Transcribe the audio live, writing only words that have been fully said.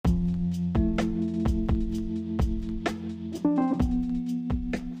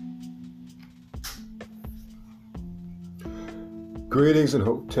Greetings and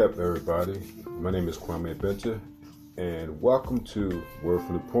hotep, everybody. My name is Kwame Bencher, and welcome to Word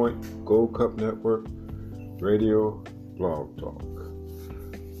from the Point, Gold Cup Network, Radio, Blog Talk,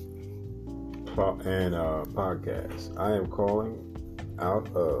 and podcast. I am calling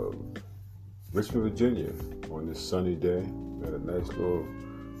out of Richmond, Virginia on this sunny day. We had a nice little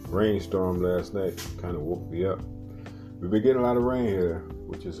rainstorm last night, kind of woke me up. We've been getting a lot of rain here,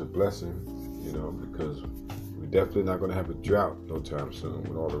 which is a blessing, because we're definitely not going to have a drought no time soon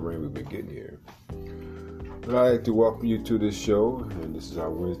with all the rain we've been getting here. But I'd like to welcome you to this show, and this is our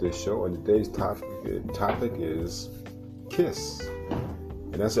Wednesday show, and today's topic is K.I.S.S.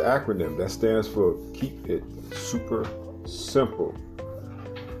 And that's an acronym. That stands for Keep It Super Simple.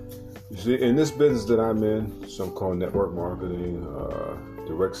 You see, in this business that I'm in, some call network marketing,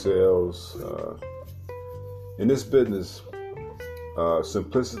 direct sales, in this business,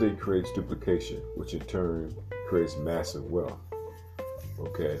 simplicity creates duplication, which in turn creates massive wealth.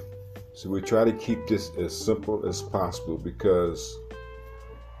 Okay, so we try to keep this as simple as possible because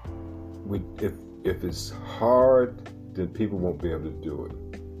if it's hard, then people won't be able to do it.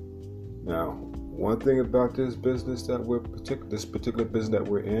 Now, one thing about this business this particular business that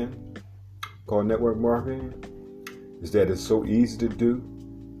we're in, called network marketing, is that it's so easy to do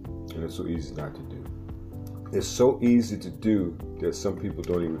and it's so easy not to do. It's so easy to do that some people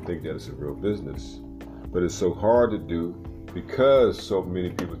don't even think that it's a real business. But it's so hard to do because so many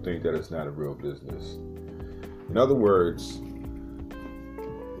people think that it's not a real business. In other words,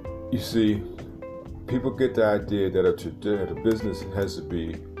 you see, people get the idea that a business has to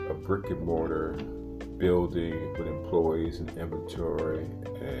be a brick and mortar building with employees and inventory,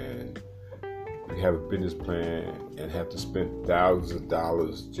 and you have a business plan and have to spend thousands of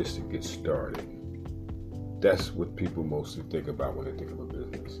dollars just to get started. That's what people mostly think about when they think of a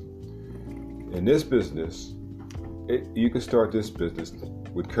business. In this business, you can start this business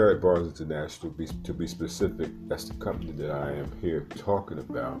with K.I.S.S International, to be specific. That's the company that I am here talking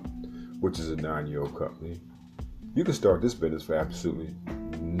about, which is a 9-year-old company. You can start this business for absolutely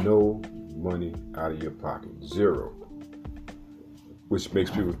no money out of your pocket, zero. Which makes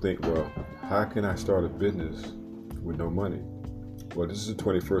people think, well, how can I start a business with no money? Well, this is the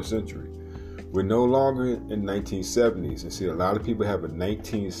 21st century. We're no longer in 1970s. And see, a lot of people have a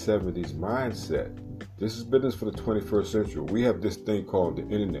 1970s mindset. This is business for the 21st century. We have this thing called the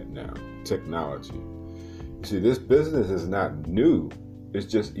internet now, technology. You see, this business is not new. It's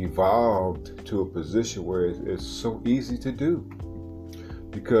just evolved to a position where it's so easy to do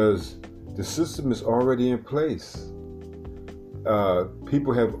because the system is already in place.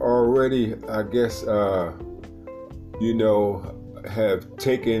 People have already, have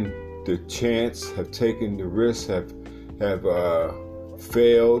taken the chance, have taken the risk, have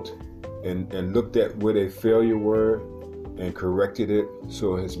failed and looked at where their failure were and corrected it,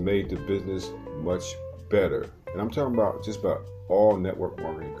 so it has made the business much better. And I'm talking about just about all network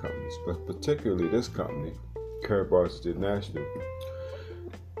marketing companies, but particularly this company, K.I.S.S International.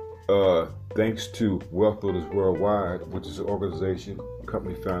 Thanks to Wealth Builders Worldwide, which is an organization,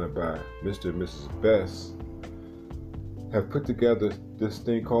 company founded by Mr. and Mrs. Best, have put together this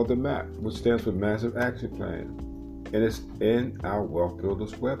thing called the MAP, which stands for Massive Action Plan. And it's in our Wealth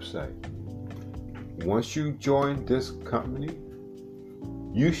Builders website. Once you join this company,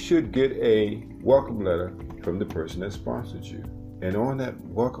 you should get a welcome letter from the person that sponsored you. And on that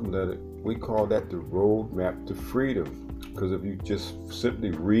welcome letter, we call that the roadmap to freedom. Because if you just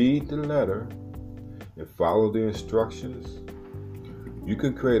simply read the letter and follow the instructions, you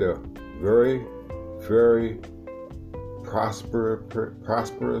can create a very, very prosperous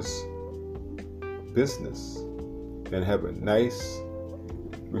business and have a nice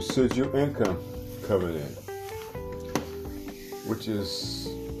residual income coming in, which is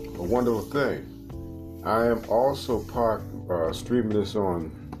a wonderful thing. I am also streaming this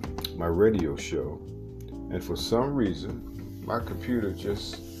on my radio show, and for some reason my computer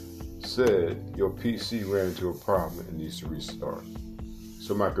just said your PC ran into a problem and needs to restart.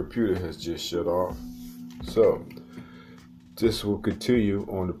 So my computer has just shut off. So this will continue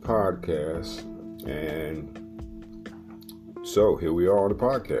on the podcast, and so here we are on the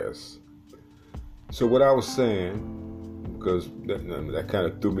podcast. So what I was saying, because that kind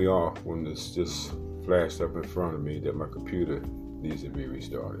of threw me off when this just flashed up in front of me that my computer needs to be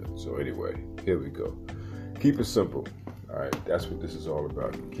restarted. So anyway, here we go. Keep it simple. All right, that's what this is all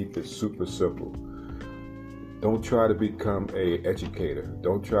about. Keep it super simple. Don't try to become an educator.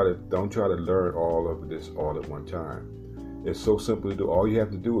 Don't try to learn all of this all at one time. It's so simple to do. All you have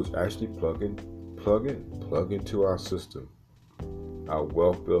to do is actually plug into our system, our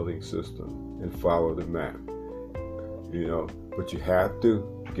wealth building system, and follow the map. but you have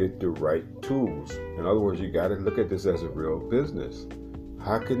to get the right tools. In other words, you got to look at this as a real business.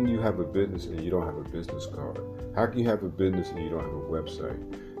 How can you have a business and you don't have a business card? How can you have a business and you don't have a website?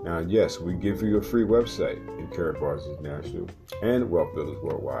 Now, yes, we give you a free website in K.I.S.S International and Wealth Builders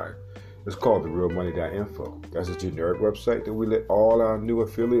Worldwide. It's called therealmoney.info. That's a generic website that we let all our new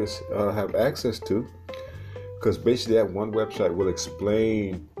affiliates have access to, because basically that one website will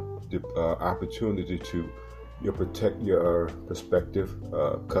explain the opportunity to protect your prospective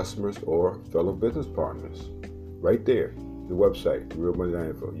customers or fellow business partners. Right there, the website,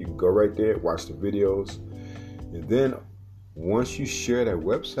 therealmoney.info. You can go right there, watch the videos, and then once you share that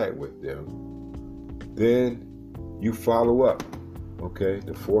website with them, then you follow up. Okay,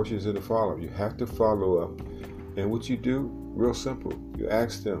 the fortunes in the follow. You have to follow up, and what you do, real simple. You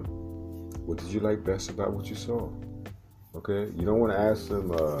ask them, what did you like best about what you saw? Okay, you don't want to ask them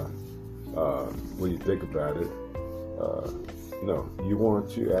when you think about it. No, you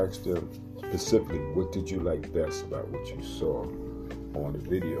want to ask them specifically, what did you like best about what you saw on the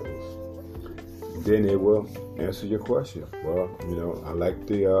videos? Then they will answer your question. Well, I like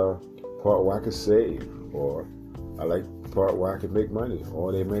the part where I could save, or I like the part where I could make money,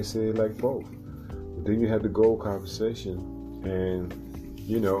 or they may say like both. But then you have the goal conversation, and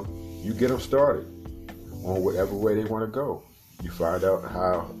you get them started on whatever way they want to go. You find out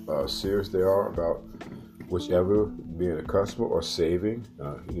how serious they are about whichever, being a customer or saving.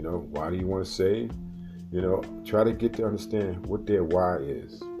 Why do you want to save? Try to get to understand what their why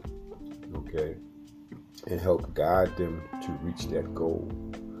is, okay, and help guide them to reach that goal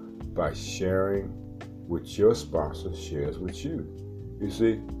by sharing what your sponsor shares with you. You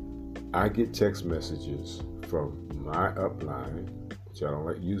see, I get text messages from my upline, which I don't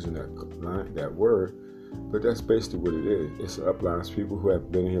like using that word, but that's basically what it is. It's upline. It's people who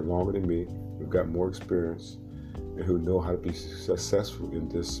have been here longer than me, who've got more experience, and who know how to be successful in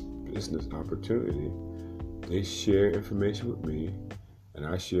this business opportunity. They share information with me, and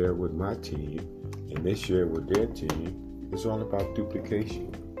I share with my team, and they share with their team. It's all about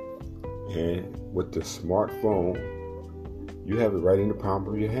duplication. And with the smartphone, you have it right in the palm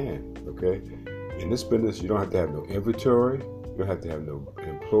of your hand, okay? In this business, you don't have to have no inventory. You don't have to have no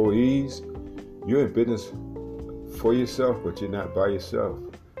employees. You're in business for yourself, but you're not by yourself.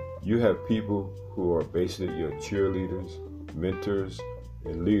 You have people who are basically your cheerleaders, mentors,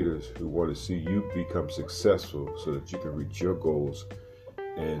 and leaders who want to see you become successful so that you can reach your goals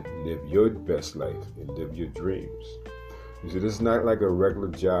and live your best life and live your dreams. You see, this is not like a regular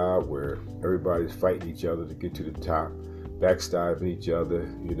job where everybody's fighting each other to get to the top, backstabbing each other.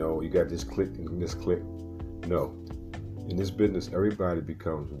 You got this clique and this clique. No. In this business, everybody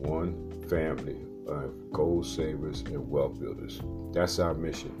becomes one family of goal savers and wealth builders. That's our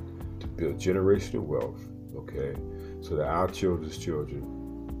mission, to build generational wealth, okay, so that our children's children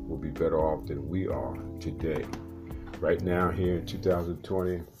will be better off than we are today. Right now, here in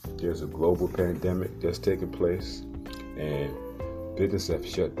 2020, there's a global pandemic that's taking place, and business have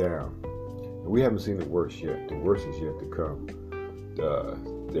shut down. And we haven't seen the worst yet. The worst is yet to come.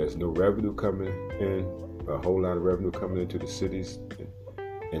 There's no revenue coming in, a whole lot of revenue coming into the cities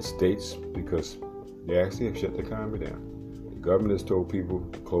and states, because they actually have shut the economy down. The government has told people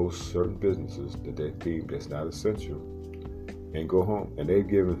to close certain businesses that they deem that's not essential and go home. And they've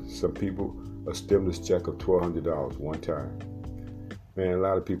given some people a stimulus check of $1,200 one time. Man, a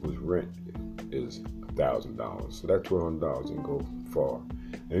lot of people's rent is $1,000, so that $1,200 can go far.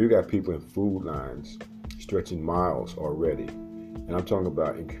 And you got people in food lines stretching miles already. And I'm talking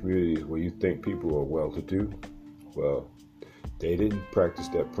about in communities where you think people are well-to-do. Well, they didn't practice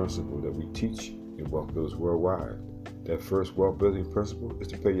that principle that we teach in Wealth Builders Worldwide. That first wealth building principle is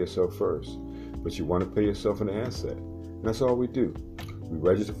to pay yourself first. But you want to pay yourself an asset. And that's all we do. We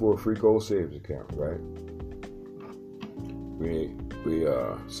register for a free gold savings account, right? We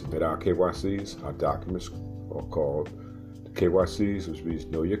submit our KYCs. Our documents are called the KYCs, which means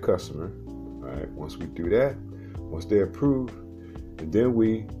know your customer. All right. Once we do that, once they're approved, and then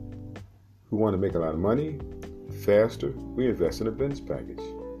we, who want to make a lot of money faster, we invest in a business package: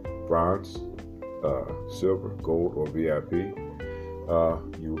 bronze, silver, gold, or VIP.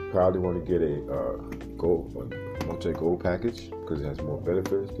 You probably want to get a multi-gold package because it has more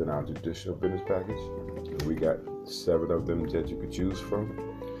benefits than our traditional business package. And we got 7 of them that you could choose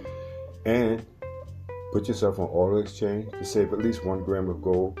from. And put yourself on auto exchange to save at least 1 gram of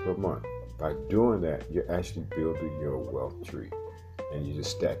gold per month. By doing that, you're actually building your wealth tree, and you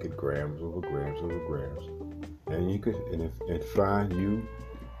just stack it grams over grams over grams. And you could and find you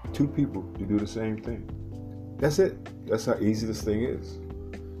 2 people to do the same thing. That's it. That's how easy this thing is.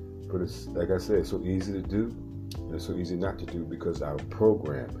 But it's, like I said, it's so easy to do, And it's so easy not to do because our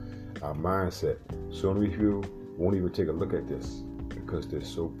program, our mindset, so many people won't even take a look at this because they're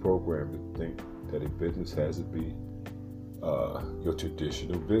so programmed to think that a business has to be your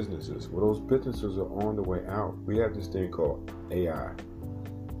traditional businesses. Well, those businesses are on the way out. We have this thing called AI,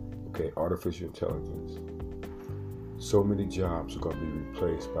 okay, artificial intelligence. So many jobs are going to be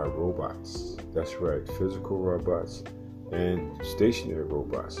replaced by robots. That's right, physical robots and stationary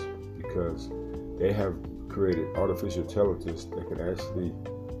robots, because they have created artificial intelligence that can actually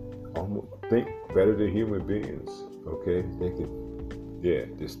almost think better than human beings. Okay, they can. Yeah,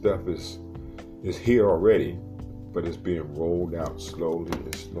 this stuff is here already, but it's being rolled out slowly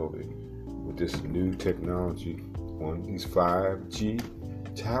and slowly with this new technology on these 5G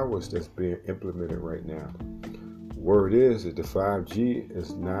towers that's being implemented right now. Word is that the 5G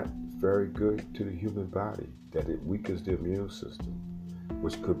is not very good to the human body, that it weakens the immune system,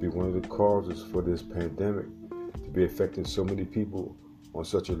 which could be one of the causes for this pandemic to be affecting so many people on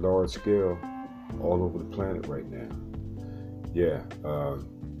such a large scale all over the planet right now. Yeah,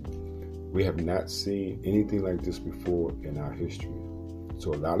 we have not seen anything like this before in our history.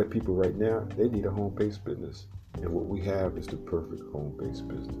 So a lot of people right now, they need a home-based business. And what we have is the perfect home-based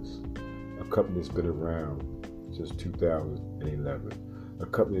business. A company that's been around since 2011. A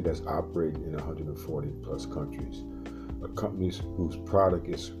company that's operating in 140 plus countries. A company whose product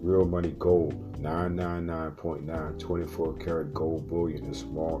is real money gold, 999.9, 24 karat gold bullion in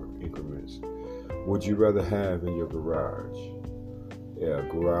small increments. Would you rather have in your garage? Yeah, a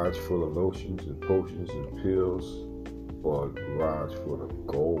garage full of lotions and potions and pills, or a garage full of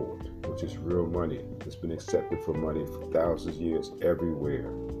gold, which is real money. It's been accepted for money for thousands of years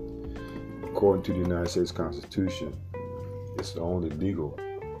everywhere. According to the United States Constitution, it's the only legal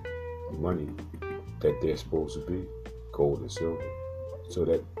money that they're supposed to be, gold and silver. So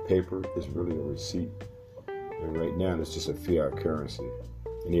that paper is really a receipt. And right now, it's just a fiat currency.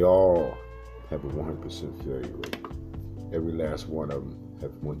 And they all have a 100% failure rate. Every last one of them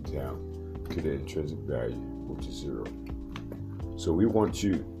have went down to their intrinsic value, which is zero. So we want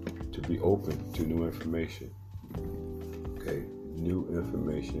you to be open to new information. Okay, new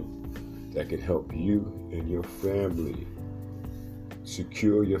information that can help you and your family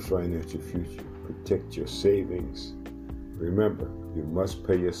secure your financial future, protect your savings. Remember, you must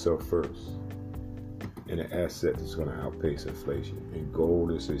pay yourself first. And an asset that's going to outpace inflation. And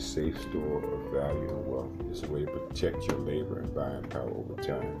gold is a safe store of value and wealth. It's a way to protect your labor and buying power over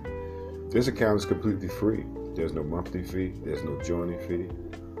time. This account is completely free. There's no monthly fee. There's no joining fee.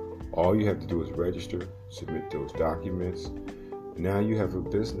 All you have to do is register, submit those documents. And now you have a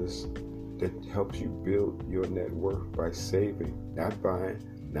business that helps you build your net worth by saving, not buying,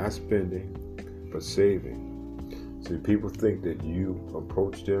 not spending, but saving. So people think that you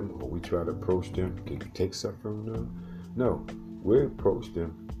approach them, or we try to approach them to take something from them. No, we approach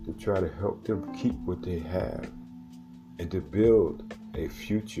them to try to help them keep what they have and to build a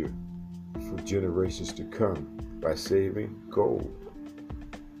future for generations to come by saving gold.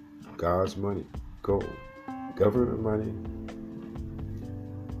 God's money, gold. Government money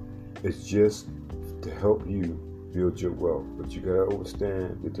is just to help you build your wealth. But you gotta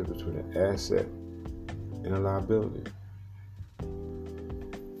understand the difference between an asset and a liability.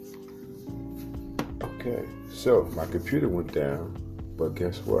 Okay, so my computer went down, but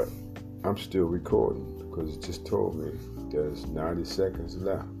guess what? I'm still recording because it just told me there's 90 seconds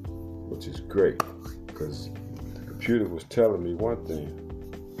left, which is great because the computer was telling me one thing,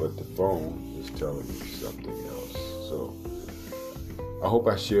 but the phone is telling me something else. So I hope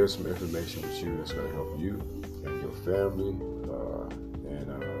I shared some information with you that's going to help you and your family,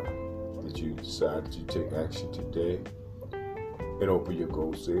 that you decide that you take action today and open your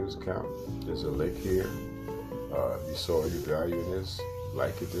gold savings account. There's a link here. If you saw any value in this,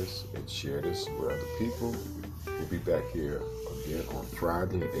 like this, and share this with other people. We'll be back here again on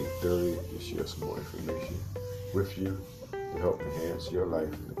Friday at 8:30 to share some more information with you to help enhance your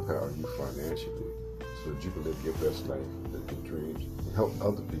life and empower you financially so that you can live your best life, live your dreams, and help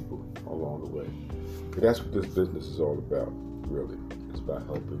other people along the way. Because that's what this business is all about, really. It's about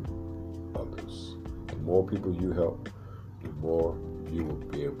helping others. The more people you help, the more you will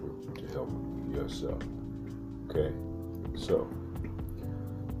be able to help yourself. Okay? So,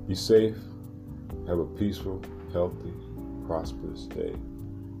 be safe, have a peaceful, healthy, prosperous day.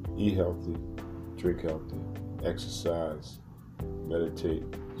 Eat healthy, drink healthy, exercise, meditate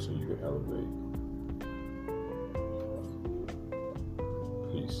so you can elevate.